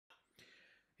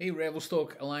Hey,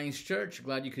 Revelstoke Alliance Church,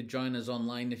 glad you could join us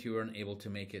online if you weren't able to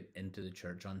make it into the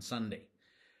church on Sunday.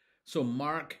 So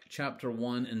Mark chapter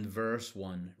 1 and verse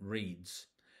 1 reads,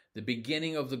 "The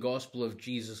beginning of the gospel of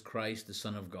Jesus Christ, the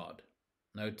Son of God."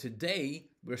 Now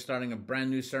today, we're starting a brand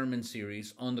new sermon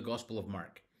series on the Gospel of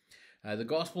Mark. The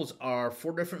Gospels are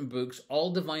 4 different books,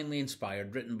 all divinely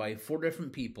inspired, written by 4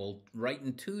 different people,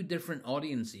 writing 2 different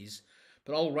audiences,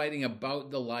 but all writing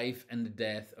about the life and the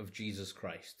death of Jesus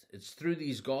Christ. It's through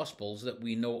these Gospels that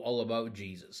we know all about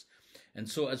Jesus. And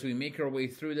so as we make our way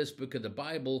through this book of the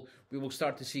Bible, we will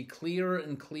start to see clearer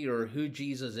and clearer who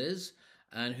Jesus is,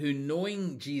 and who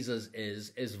knowing Jesus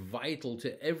is vital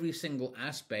to every single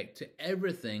aspect, to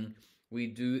everything we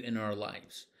do in our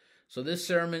lives. So this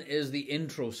sermon is the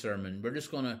intro sermon. We're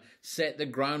just going to set the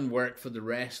groundwork for the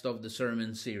rest of the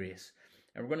sermon series.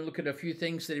 And we're going to look at a few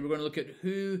things today. We're going to look at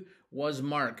who was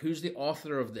Mark. Who's the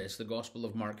author of this, the Gospel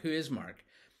of Mark? Who is Mark?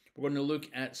 We're going to look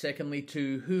at, secondly,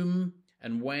 to whom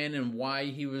and when and why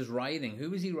he was writing.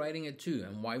 Who was he writing it to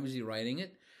and why was he writing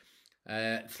it?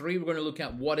 3, we're going to look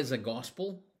at what is a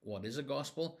gospel. What is a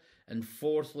gospel? And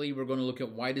fourthly, we're going to look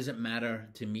at why does it matter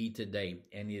to me today,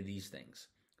 any of these things.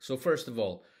 So first of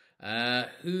all,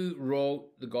 who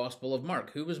wrote the Gospel of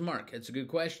Mark? Who was Mark? It's a good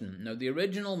question. Now, the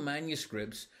original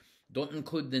manuscripts don't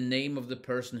include the name of the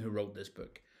person who wrote this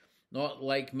book. Not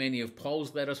like many of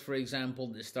Paul's letters, for example,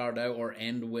 that start out or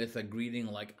end with a greeting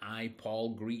like, "I, Paul,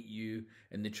 greet you,"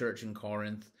 in the church in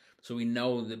Corinth. So we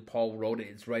know that Paul wrote it.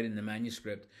 It's right in the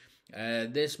manuscript.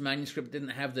 This manuscript didn't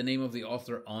have the name of the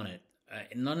author on it.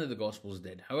 None of the Gospels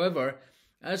did. However,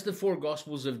 as the 4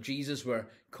 Gospels of Jesus were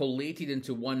collated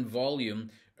into one volume,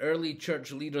 early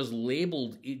church leaders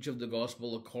labeled each of the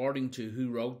Gospel according to who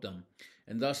wrote them.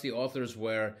 And thus the authors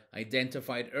were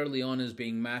identified early on as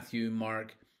being Matthew,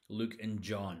 Mark, Luke, and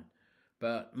John.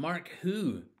 But Mark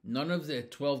who? None of the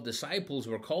 12 disciples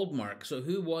were called Mark. So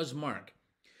who was Mark?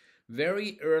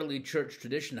 Very early church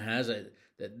tradition has it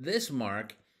that this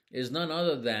Mark is none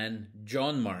other than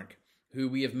John Mark, who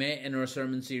we have met in our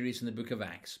sermon series in the book of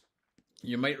Acts.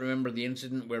 You might remember the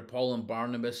incident where Paul and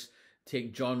Barnabas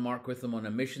take John Mark with them on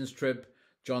a missions trip.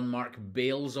 John Mark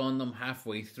bails on them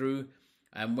halfway through,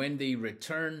 and when they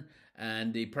return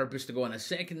and they purpose to go on a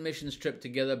second missions trip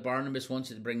together, Barnabas wants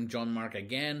to bring John Mark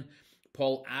again.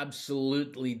 Paul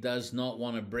absolutely does not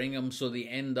want to bring him, so they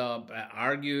end up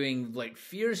arguing like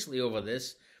fiercely over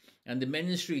this, and the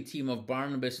ministry team of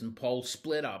Barnabas and Paul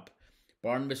split up.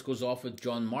 Barnabas goes off with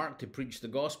John Mark to preach the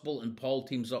gospel, and Paul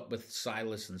teams up with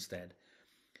Silas instead.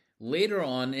 Later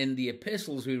on in the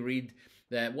epistles, we read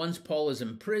that once Paul is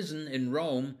in prison in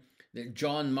Rome, that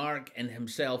John Mark and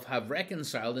himself have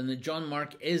reconciled, and that John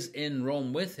Mark is in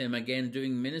Rome with him, again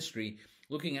doing ministry,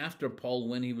 looking after Paul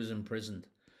when he was imprisoned.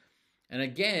 And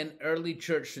again, early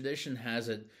church tradition has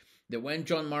it that when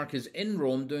John Mark is in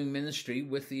Rome doing ministry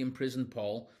with the imprisoned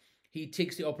Paul, he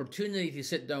takes the opportunity to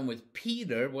sit down with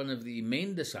Peter, one of the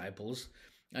main disciples,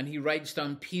 and he writes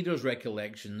down Peter's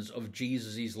recollections of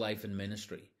Jesus' life and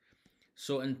ministry.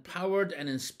 So empowered and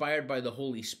inspired by the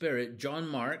Holy Spirit, John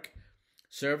Mark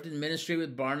served in ministry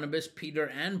with Barnabas, Peter,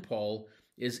 and Paul,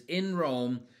 is in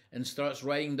Rome and starts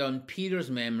writing down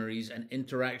Peter's memories and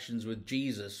interactions with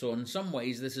Jesus. So in some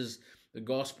ways, this is the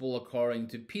gospel according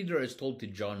to Peter as told to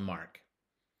John Mark.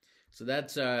 So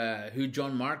that's who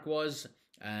John Mark was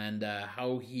and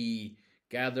how he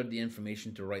gathered the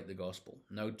information to write the gospel.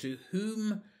 Now, to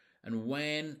whom and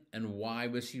when and why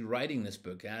was he writing this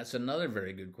book? That's another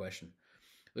very good question.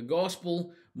 The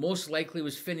gospel most likely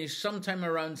was finished sometime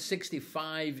around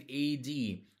 65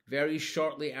 AD, very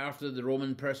shortly after the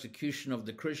Roman persecution of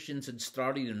the Christians had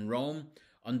started in Rome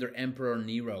under Emperor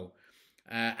Nero,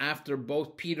 after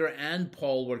both Peter and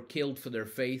Paul were killed for their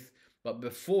faith, but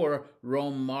before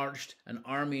Rome marched an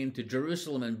army into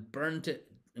Jerusalem and burnt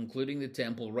it, including the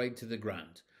temple, right to the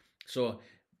ground. So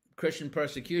Christian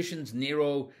persecutions,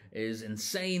 Nero is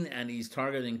insane and he's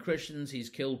targeting Christians. He's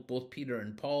killed both Peter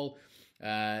and Paul.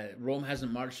 Rome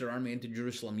hasn't marched their army into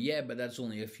Jerusalem yet, but that's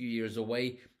only a few years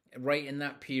away. Right in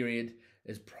that period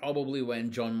is probably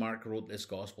when John Mark wrote this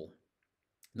gospel.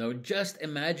 Now, just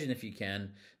imagine, if you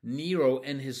can, Nero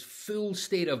in his full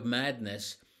state of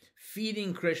madness,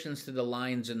 feeding Christians to the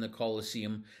lions in the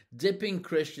Colosseum, dipping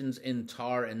Christians in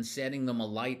tar and setting them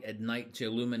alight at night to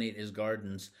illuminate his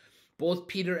gardens. Both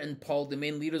Peter and Paul, the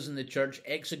main leaders in the church,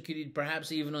 executed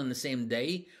perhaps even on the same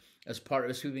day as part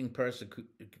of sweeping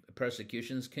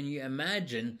persecutions. Can you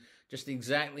imagine just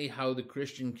exactly how the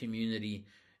Christian community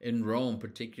in Rome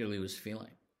particularly was feeling?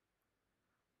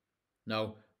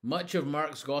 Now, much of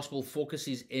Mark's gospel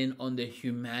focuses in on the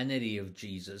humanity of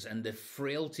Jesus and the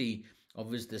frailty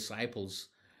of his disciples.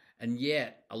 And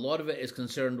yet, a lot of it is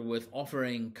concerned with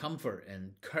offering comfort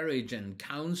and courage and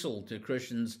counsel to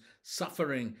Christians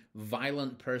suffering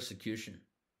violent persecution.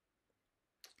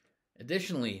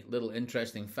 Additionally, little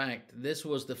interesting fact, this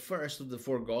was the first of the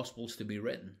 4 Gospels to be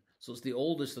written. So it's the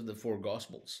oldest of the 4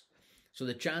 Gospels. So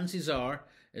the chances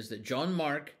is that John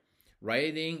Mark,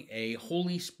 writing a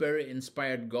Holy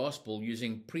Spirit-inspired Gospel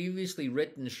using previously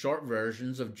written short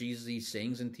versions of Jesus'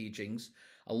 sayings and teachings,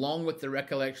 along with the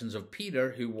recollections of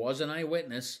Peter, who was an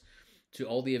eyewitness to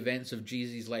all the events of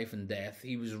Jesus' life and death.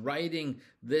 He was writing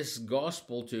this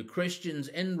gospel to Christians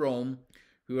in Rome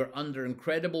who are under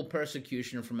incredible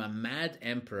persecution from a mad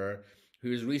emperor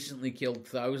who has recently killed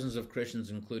thousands of Christians,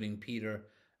 including Peter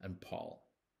and Paul.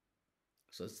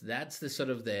 So that's the sort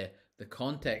of the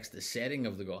context, the setting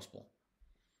of the gospel.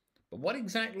 But what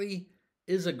exactly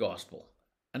is a gospel?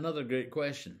 Another great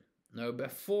question. Now,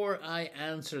 before I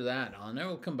answer that, and I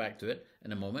will come back to it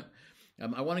in a moment,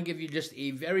 I want to give you just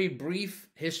a very brief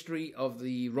history of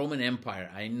the Roman Empire.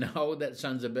 I know that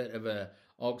sounds a bit of an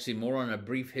oxymoron, a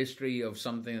brief history of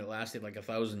something that lasted like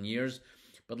 1,000 years,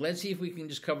 but let's see if we can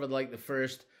just cover like the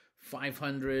first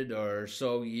 500 or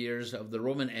so years of the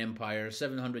Roman Empire,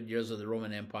 700 years of the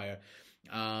Roman Empire,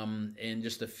 in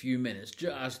just a few minutes,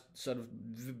 just sort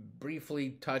of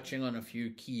briefly touching on a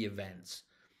few key events.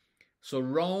 So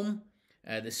Rome,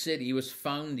 the city, was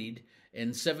founded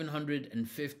in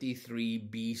 753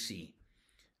 BC.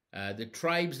 The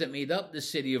tribes that made up the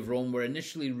city of Rome were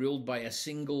initially ruled by a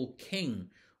single king.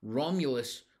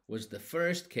 Romulus was the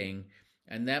first king,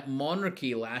 and that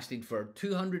monarchy lasted for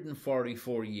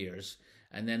 244 years.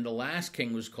 And then the last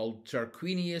king was called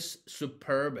Tarquinius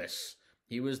Superbus.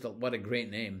 He was what a great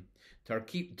name.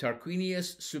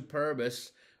 Tarquinius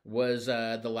Superbus was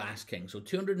the last king. So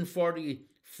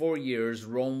 244 years,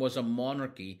 Rome was a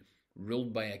monarchy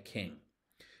ruled by a king.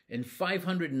 In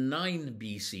 509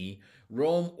 BC,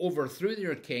 Rome overthrew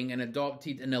their king and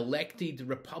adopted an elected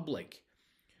republic.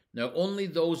 Now, only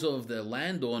those of the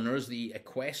landowners, the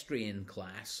equestrian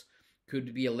class,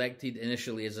 could be elected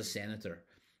initially as a senator.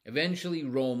 Eventually,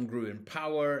 Rome grew in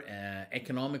power,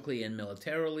 economically and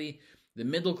militarily. The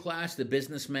middle class, the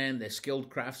businessmen, the skilled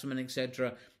craftsmen,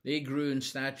 etc., they grew in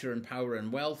stature and power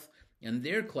and wealth. And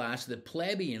their class, the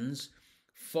plebeians,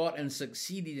 fought and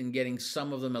succeeded in getting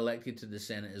some of them elected to the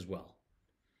Senate as well.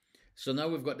 So now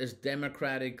we've got this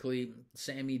democratically,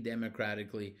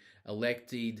 semi-democratically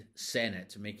elected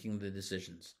Senate making the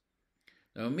decisions.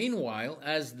 Now, meanwhile,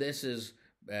 as this is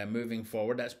moving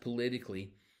forward, that's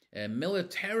politically,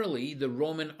 militarily, the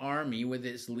Roman army, with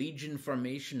its legion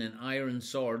formation and iron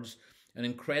swords, an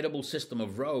incredible system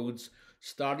of roads,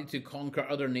 started to conquer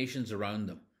other nations around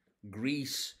them.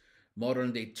 Greece,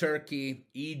 modern-day Turkey,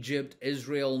 Egypt,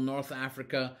 Israel, North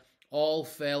Africa, all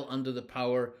fell under the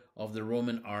power of the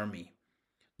Roman army.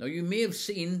 Now, you may have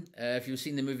seen, if you've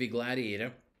seen the movie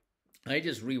Gladiator, I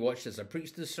just rewatched this. I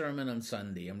preached this sermon on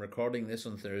Sunday. I'm recording this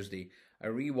on Thursday. I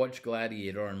rewatched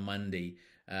Gladiator on Monday.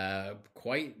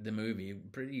 Quite the movie,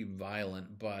 pretty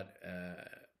violent, but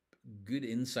good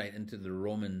insight into the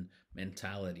Roman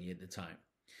mentality at the time.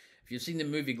 If you've seen the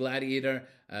movie Gladiator,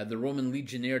 the Roman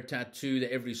legionnaire tattoo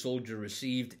that every soldier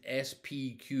received,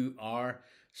 SPQR,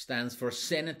 stands for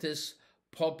Senatus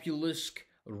Populusque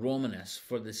Romanus,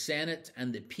 for the Senate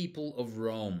and the people of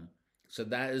Rome. So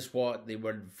that is what they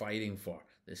were fighting for,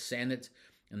 the Senate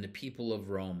and the people of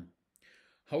Rome.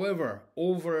 However,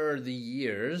 over the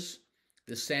years,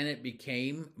 the Senate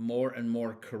became more and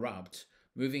more corrupt,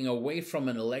 moving away from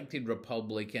an elected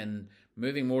republic and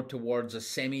moving more towards a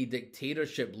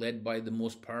semi-dictatorship led by the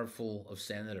most powerful of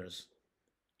senators.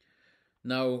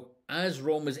 Now, as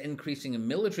Rome was increasing in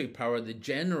military power, the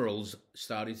generals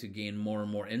started to gain more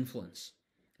and more influence.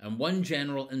 And one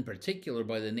general in particular,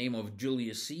 by the name of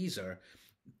Julius Caesar,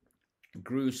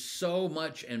 grew so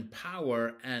much in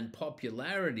power and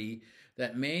popularity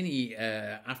that many,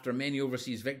 after many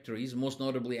overseas victories, most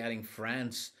notably adding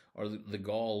France or the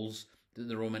Gauls to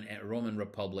the Roman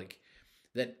Republic,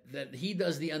 that he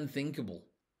does the unthinkable.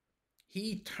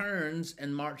 He turns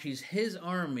and marches his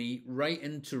army right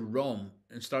into Rome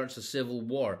and starts a civil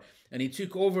war. And he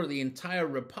took over the entire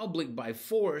republic by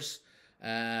force,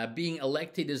 being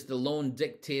elected as the lone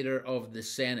dictator of the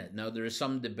Senate. Now, there is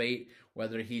some debate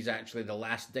whether he's actually the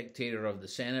last dictator of the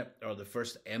Senate or the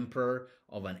first emperor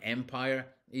of an empire.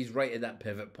 He's right at that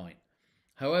pivot point.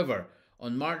 However,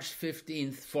 on March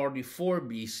 15th, 44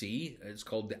 BC, it's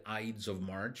called the Ides of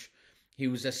March, he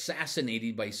was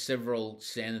assassinated by several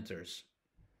senators.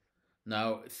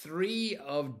 Now, 3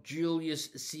 of Julius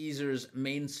Caesar's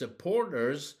main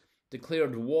supporters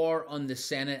declared war on the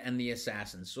Senate and the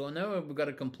assassins. So now we've got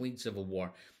a complete civil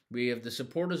war. We have the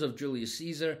supporters of Julius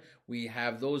Caesar. We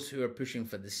have those who are pushing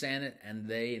for the Senate, and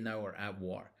they now are at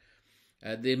war.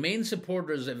 The main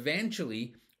supporters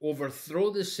eventually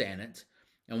overthrow the Senate,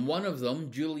 and one of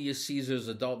them, Julius Caesar's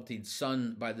adopted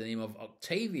son by the name of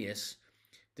Octavius,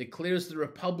 declares the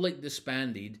Republic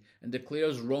disbanded and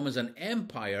declares Rome as an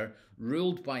empire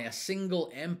ruled by a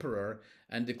single emperor,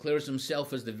 and declares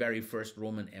himself as the very first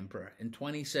Roman emperor in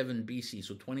 27 BC,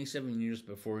 so 27 years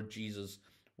before Jesus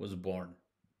was born.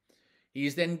 He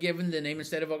is then given the name,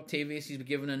 instead of Octavius, he's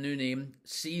given a new name,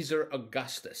 Caesar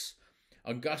Augustus.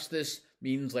 Augustus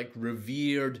means like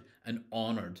revered and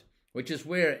honored, which is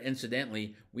where,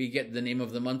 incidentally, we get the name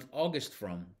of the month August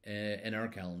from in our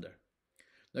calendar.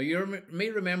 Now, you may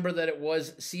remember that it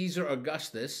was Caesar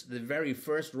Augustus, the very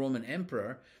first Roman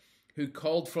emperor, who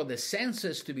called for the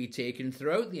census to be taken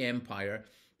throughout the empire.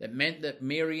 That meant that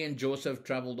Mary and Joseph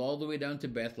traveled all the way down to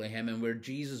Bethlehem and where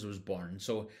Jesus was born.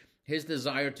 So his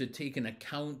desire to take an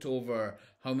account over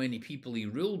how many people he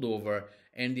ruled over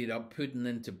ended up putting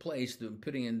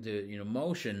into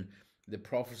motion the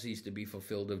prophecies to be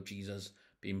fulfilled of Jesus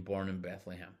being born in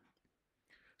Bethlehem.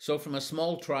 So from a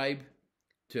small tribe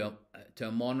to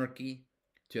a monarchy,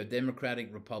 to a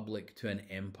democratic republic, to an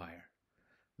empire.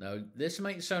 Now, this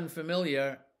might sound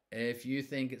familiar. If you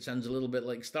think it sounds a little bit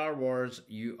like Star Wars,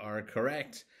 you are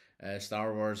correct.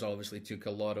 Star Wars obviously took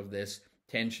a lot of this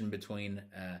tension between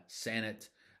Senate,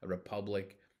 a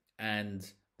republic, and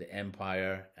the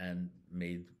empire and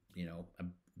made, a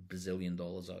bazillion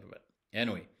dollars out of it.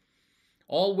 Anyway,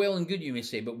 all well and good, you may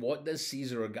say, but what does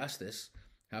Caesar Augustus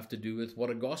have to do with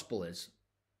what a gospel is?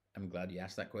 I'm glad you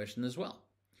asked that question as well,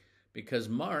 because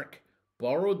Mark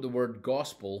borrowed the word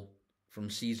gospel from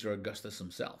Caesar Augustus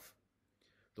himself.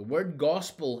 The word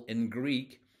gospel in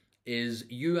Greek is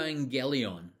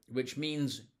euangelion, which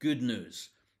means good news.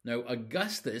 Now,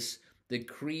 Augustus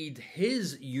decreed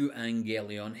his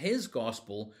euangelion, his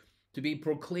gospel, to be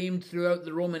proclaimed throughout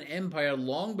the Roman Empire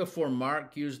long before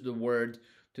Mark used the word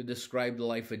to describe the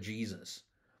life of Jesus.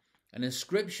 An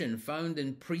inscription found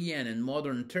in Pt1 in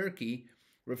modern Turkey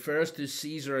refers to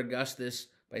Caesar Augustus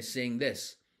by saying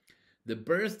this: "The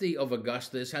birthday of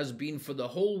Augustus has been for the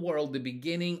whole world the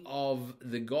beginning of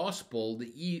the gospel,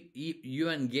 the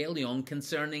euangelion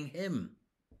concerning him."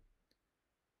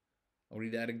 I'll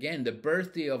read that again. "The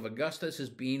birthday of Augustus has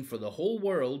been for the whole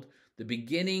world the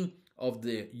beginning of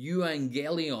the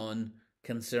euangelion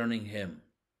concerning him."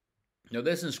 Now,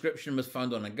 this inscription was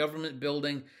found on a government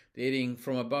building dating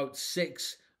from about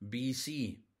 6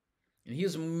 BC. And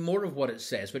here's more of what it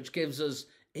says, which gives us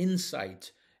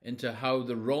insight into how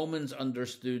the Romans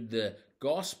understood the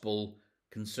gospel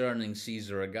concerning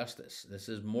Caesar Augustus. This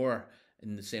is more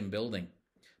in the same building.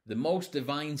 "The most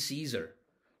divine Caesar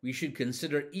we should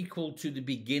consider equal to the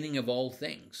beginning of all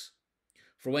things.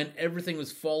 For when everything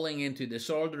was falling into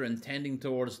disorder and tending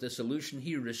towards dissolution,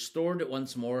 he restored it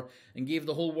once more and gave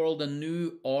the whole world a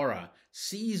new aura.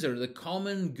 Caesar, the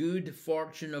common good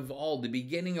fortune of all, the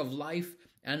beginning of life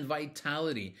and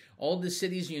vitality. All the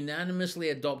cities unanimously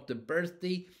adopt the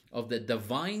birthday of the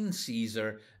divine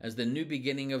Caesar as the new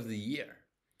beginning of the year.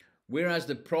 Whereas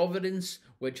the providence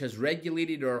which has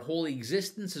regulated our whole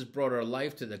existence has brought our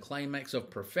life to the climax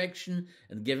of perfection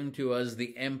and given to us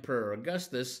the Emperor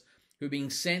Augustus, who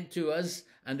being sent to us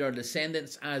and our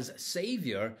descendants as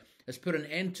Savior, has put an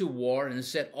end to war and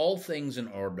set all things in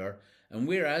order. And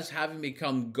whereas, having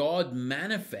become God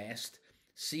manifest,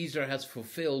 Caesar has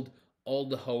fulfilled all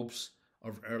the hopes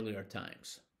of earlier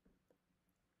times."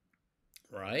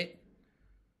 Right?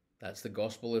 That's the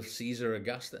gospel of Caesar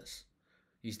Augustus.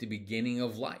 He's the beginning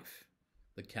of life.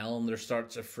 The calendar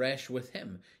starts afresh with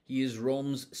him. He is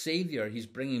Rome's savior. He's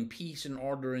bringing peace and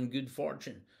order and good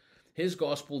fortune. His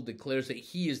gospel declares that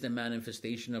he is the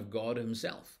manifestation of God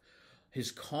himself.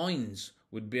 His coins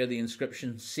would bear the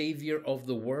inscription, "Savior of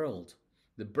the world."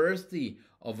 The birthday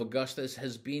of Augustus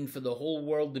has been for the whole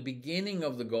world the beginning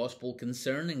of the gospel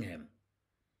concerning him.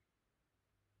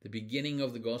 The beginning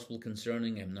of the gospel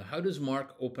concerning him. Now, how does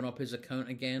Mark open up his account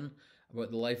again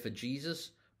about the life of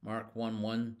Jesus? Mark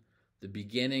 1:1, the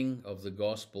beginning of the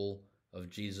gospel of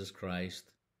Jesus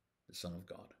Christ, the Son of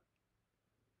God.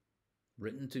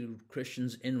 Written to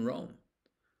Christians in Rome,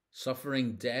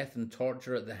 suffering death and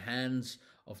torture at the hands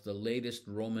of the latest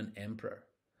Roman emperor.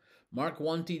 Mark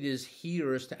wanted his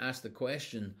hearers to ask the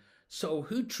question, so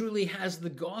who truly has the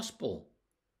gospel?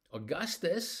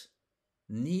 Augustus?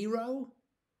 Nero?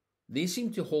 They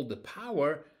seem to hold the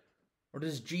power, or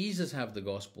does Jesus have the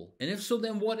gospel? And if so,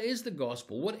 then what is the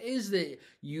gospel? What is the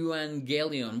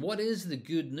euangelion? What is the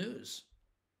good news?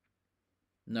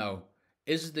 Now,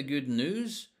 is the good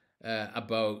news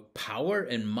about power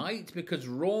and might? Because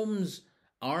Rome's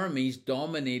armies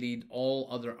dominated all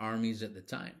other armies at the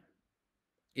time?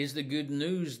 Is the good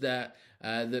news that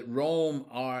Rome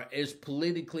is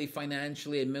politically,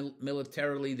 financially, and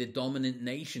militarily the dominant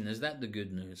nation? Is that the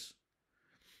good news?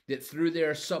 That through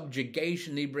their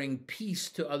subjugation they bring peace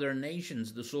to other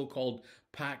nations, the so-called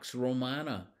Pax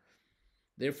Romana.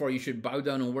 Therefore you should bow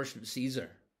down and worship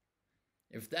Caesar.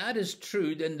 If that is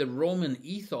true, then the Roman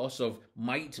ethos of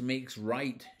might makes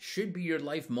right should be your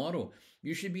life motto.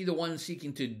 You should be the one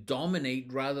seeking to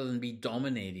dominate rather than be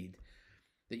dominated.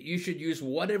 That you should use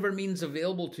whatever means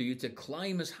available to you to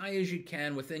climb as high as you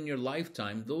can within your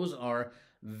lifetime. Those are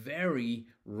very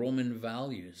Roman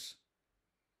values.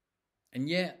 And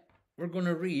yet, we're going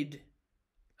to read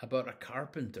about a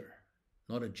carpenter,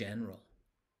 not a general.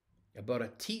 About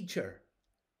a teacher,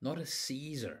 not a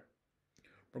Caesar.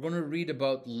 We're going to read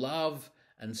about love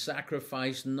and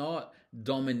sacrifice, not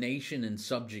domination and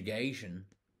subjugation.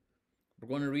 We're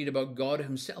going to read about God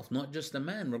himself, not just a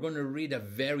man. We're going to read a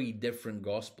very different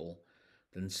gospel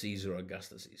than Caesar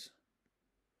Augustus's.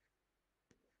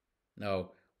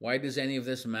 Now, why does any of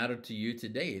this matter to you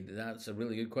today? That's a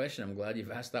really good question. I'm glad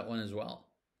you've asked that one as well.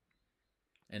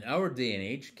 In our day and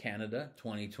age, Canada,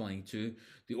 2022,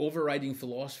 the overriding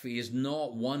philosophy is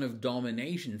not one of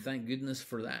domination. Thank goodness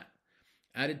for that.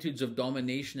 Attitudes of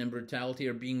domination and brutality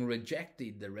are being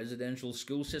rejected. The residential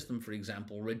school system, for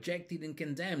example, rejected and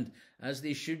condemned, as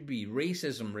they should be.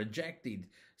 Racism, rejected.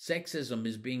 Sexism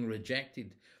is being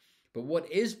rejected. But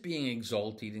what is being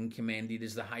exalted and commended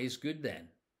is the highest good then.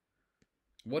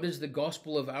 What is the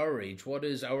gospel of our age? What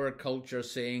is our culture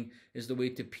saying is the way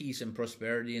to peace and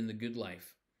prosperity and the good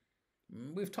life?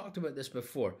 We've talked about this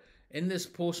before. In this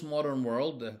postmodern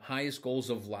world, the highest goals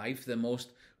of life, the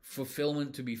most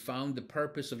fulfillment to be found, the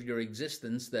purpose of your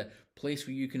existence, the place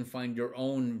where you can find your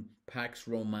own Pax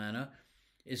Romana,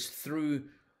 is through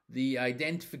the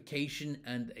identification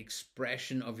and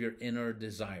expression of your inner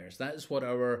desires. That is what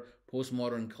our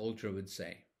postmodern culture would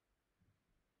say.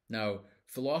 Now,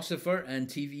 philosopher and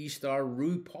TV star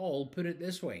RuPaul put it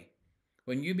this way: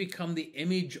 when you become the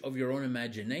image of your own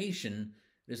imagination,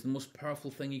 it is the most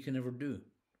powerful thing you can ever do.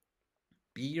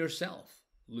 Be yourself.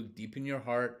 Look deep in your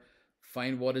heart,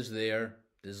 find what is there,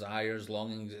 desires,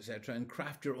 longings, etc., and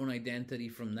craft your own identity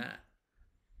from that.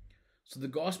 So the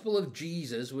gospel of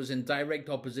Jesus was in direct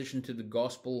opposition to the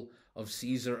gospel of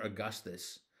Caesar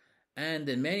Augustus. And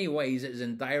in many ways, it is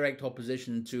in direct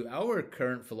opposition to our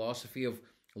current philosophy of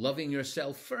loving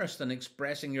yourself first and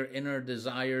expressing your inner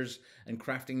desires and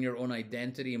crafting your own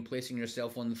identity and placing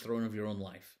yourself on the throne of your own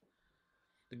life.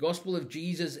 The gospel of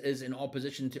Jesus is in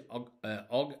opposition to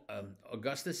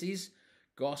Augustus's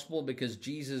gospel because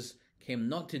Jesus came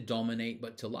not to dominate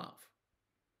but to love.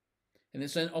 And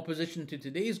it's in opposition to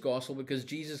today's gospel because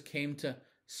Jesus came to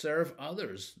serve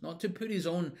others, not to put his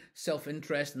own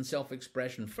self-interest and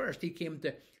self-expression first. He came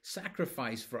to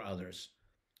sacrifice for others.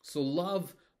 So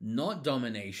love, not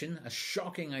domination, a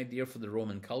shocking idea for the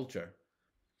Roman culture.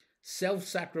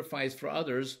 Self-sacrifice for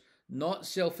others, not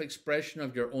self-expression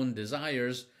of your own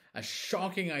desires, a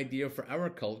shocking idea for our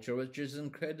culture, which is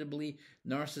incredibly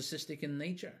narcissistic in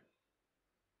nature.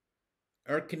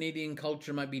 Our Canadian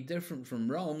culture might be different from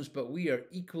Rome's, but we are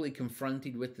equally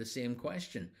confronted with the same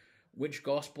question. Which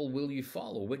gospel will you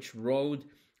follow? Which road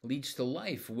leads to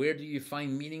life? Where do you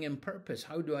find meaning and purpose?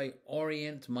 How do I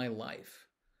orient my life?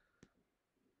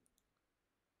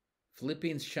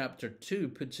 Philippians chapter 2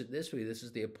 puts it this way. This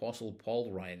is the Apostle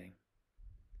Paul writing.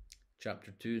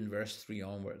 Chapter 2 and verse 3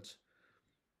 onwards.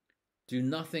 Do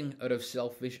nothing out of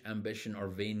selfish ambition or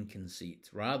vain conceit.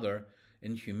 Rather,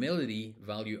 in humility,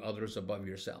 value others above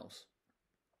yourselves.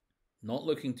 Not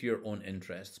looking to your own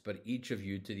interests, but each of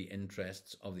you to the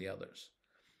interests of the others.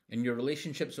 In your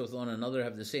relationships with one another,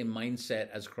 have the same mindset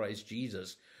as Christ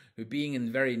Jesus, who being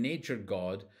in very nature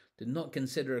God, did not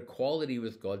consider equality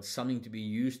with God something to be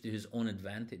used to his own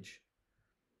advantage.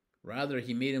 Rather,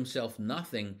 he made himself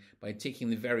nothing by taking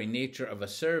the very nature of a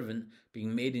servant,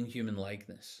 being made in human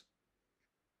likeness.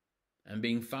 And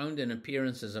being found in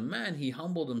appearance as a man, he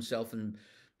humbled himself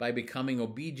by becoming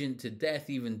obedient to death,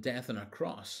 even death on a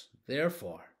cross.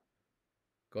 Therefore,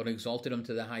 God exalted him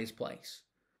to the highest place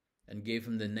and gave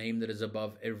him the name that is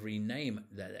above every name,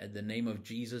 that at the name of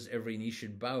Jesus every knee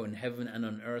should bow in heaven and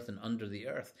on earth and under the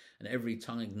earth, and every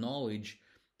tongue acknowledge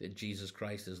that Jesus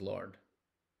Christ is Lord.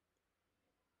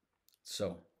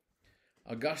 So,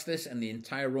 Augustus and the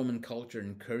entire Roman culture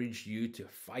encouraged you to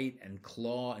fight and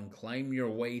claw and climb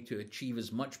your way to achieve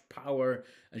as much power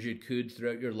as you could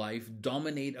throughout your life,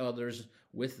 dominate others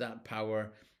with that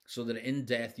power, so that in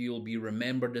death you will be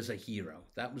remembered as a hero.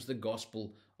 That was the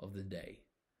gospel of the day.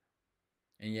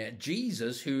 And yet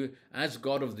Jesus, who as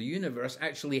God of the universe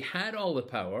actually had all the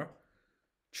power,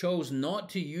 chose not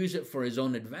to use it for his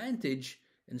own advantage.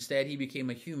 Instead, he became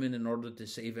a human in order to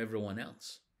save everyone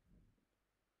else.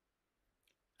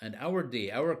 And our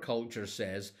day, our culture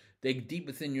says, dig deep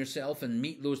within yourself and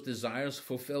meet those desires,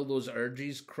 fulfill those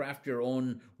urges, craft your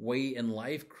own way in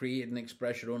life, create and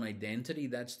express your own identity.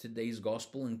 That's today's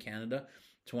gospel in Canada,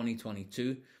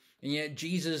 2022. And yet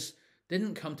Jesus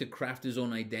didn't come to craft his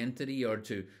own identity or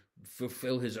to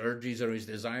fulfill his urges or his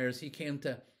desires. He came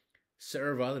to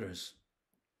serve others,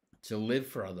 to live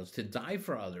for others, to die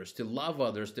for others, to love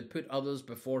others, to put others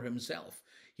before himself.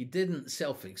 He didn't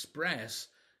self-express,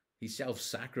 he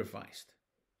self-sacrificed.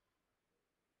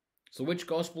 So which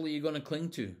gospel are you going to cling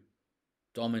to?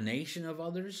 Domination of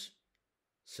others?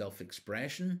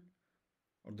 Self-expression?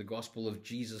 Or the gospel of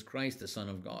Jesus Christ, the Son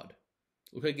of God?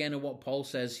 Look again at what Paul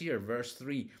says here, verse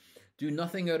 3. Do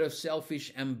nothing out of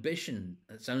selfish ambition.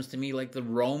 That sounds to me like the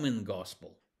Roman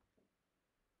gospel.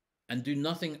 And do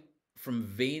nothing from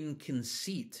vain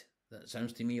conceit. That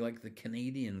sounds to me like the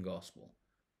Canadian gospel.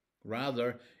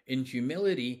 Rather, in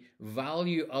humility,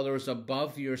 value others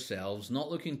above yourselves, not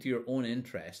looking to your own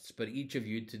interests, but each of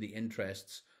you to the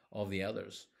interests of the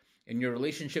others. In your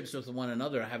relationships with one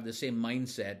another, have the same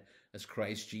mindset as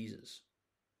Christ Jesus.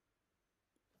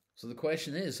 So the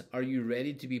question is, are you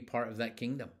ready to be part of that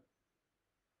kingdom?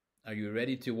 Are you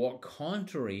ready to walk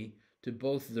contrary to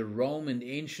both the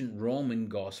ancient Roman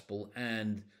gospel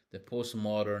and the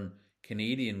postmodern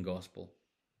Canadian gospel?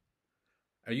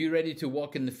 Are you ready to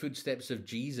walk in the footsteps of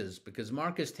Jesus? Because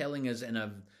Mark is telling us in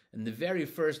the very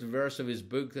first verse of his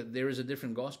book that there is a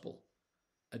different gospel,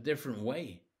 a different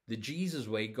way, the Jesus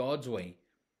way, God's way.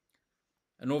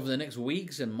 And over the next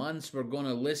weeks and months, we're going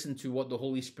to listen to what the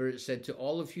Holy Spirit said to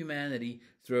all of humanity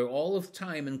throughout all of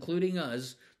time, including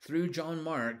us, through John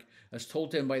Mark, as told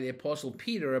to him by the Apostle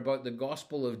Peter about the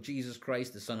gospel of Jesus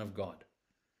Christ, the Son of God.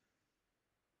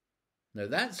 Now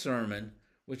that sermon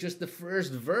was just the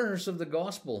first verse of the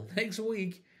gospel. Next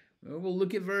week, we'll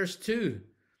look at verse 2.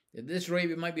 At this rate,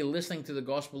 we might be listening to the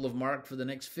Gospel of Mark for the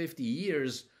next 50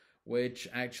 years, which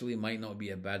actually might not be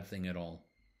a bad thing at all.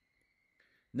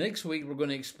 Next week, we're going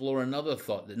to explore another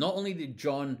thought, that not only did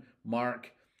John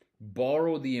Mark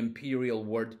borrow the imperial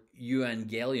word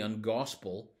euangelion,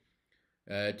 gospel,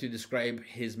 to describe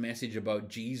his message about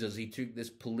Jesus, he took this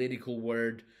political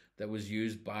word that was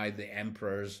used by the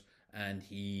emperors and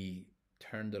he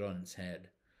turned it on its head.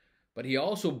 But he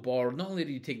also borrowed, not only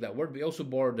did he take that word, but he also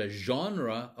borrowed a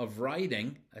genre of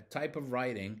writing, a type of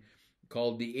writing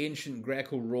called the ancient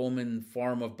Greco-Roman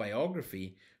form of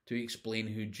biography to explain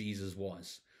who Jesus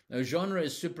was. Now, genre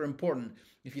is super important.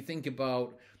 If you think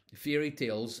about fairy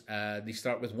tales, they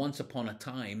start with once upon a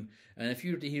time. And if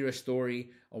you were to hear a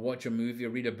story or watch a movie or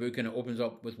read a book and it opens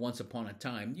up with once upon a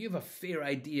time, you have a fair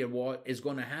idea what is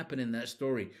going to happen in that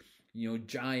story. You know,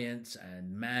 giants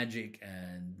and magic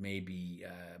and maybe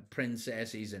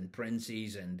princesses and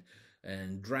princes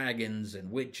and dragons and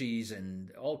witches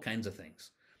and all kinds of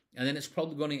things. And then it's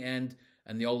probably going to end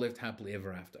and they all lived happily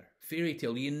ever after. Fairy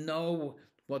tale, you know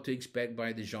what to expect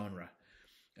by the genre.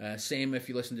 Same if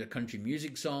you listen to a country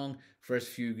music song, first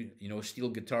few, steel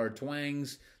guitar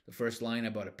twangs, the first line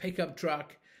about a pickup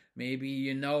truck. Maybe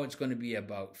you know it's going to be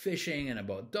about fishing and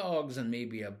about dogs and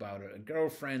maybe about a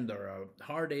girlfriend or a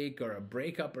heartache or a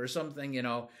breakup or something.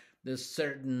 There's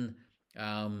certain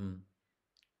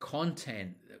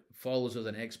content that follows with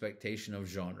an expectation of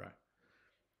genre.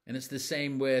 And it's the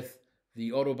same with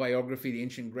the autobiography, the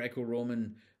ancient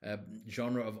Greco-Roman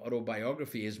genre of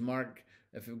autobiography. Is Mark,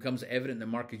 if it becomes evident that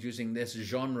Mark is using this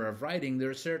genre of writing, there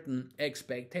are certain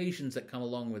expectations that come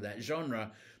along with that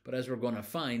genre. But as we're going to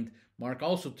find, Mark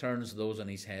also turns those on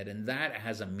his head, and that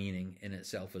has a meaning in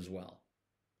itself as well.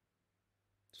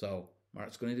 So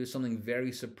Mark's going to do something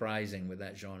very surprising with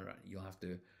that genre. You'll have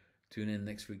to tune in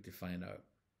next week to find out.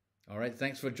 All right,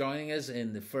 thanks for joining us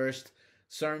in the first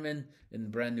sermon in the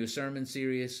brand new sermon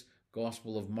series,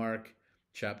 Gospel of Mark,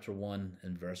 chapter 1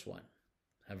 and verse 1.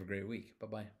 Have a great week.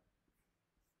 Bye-bye.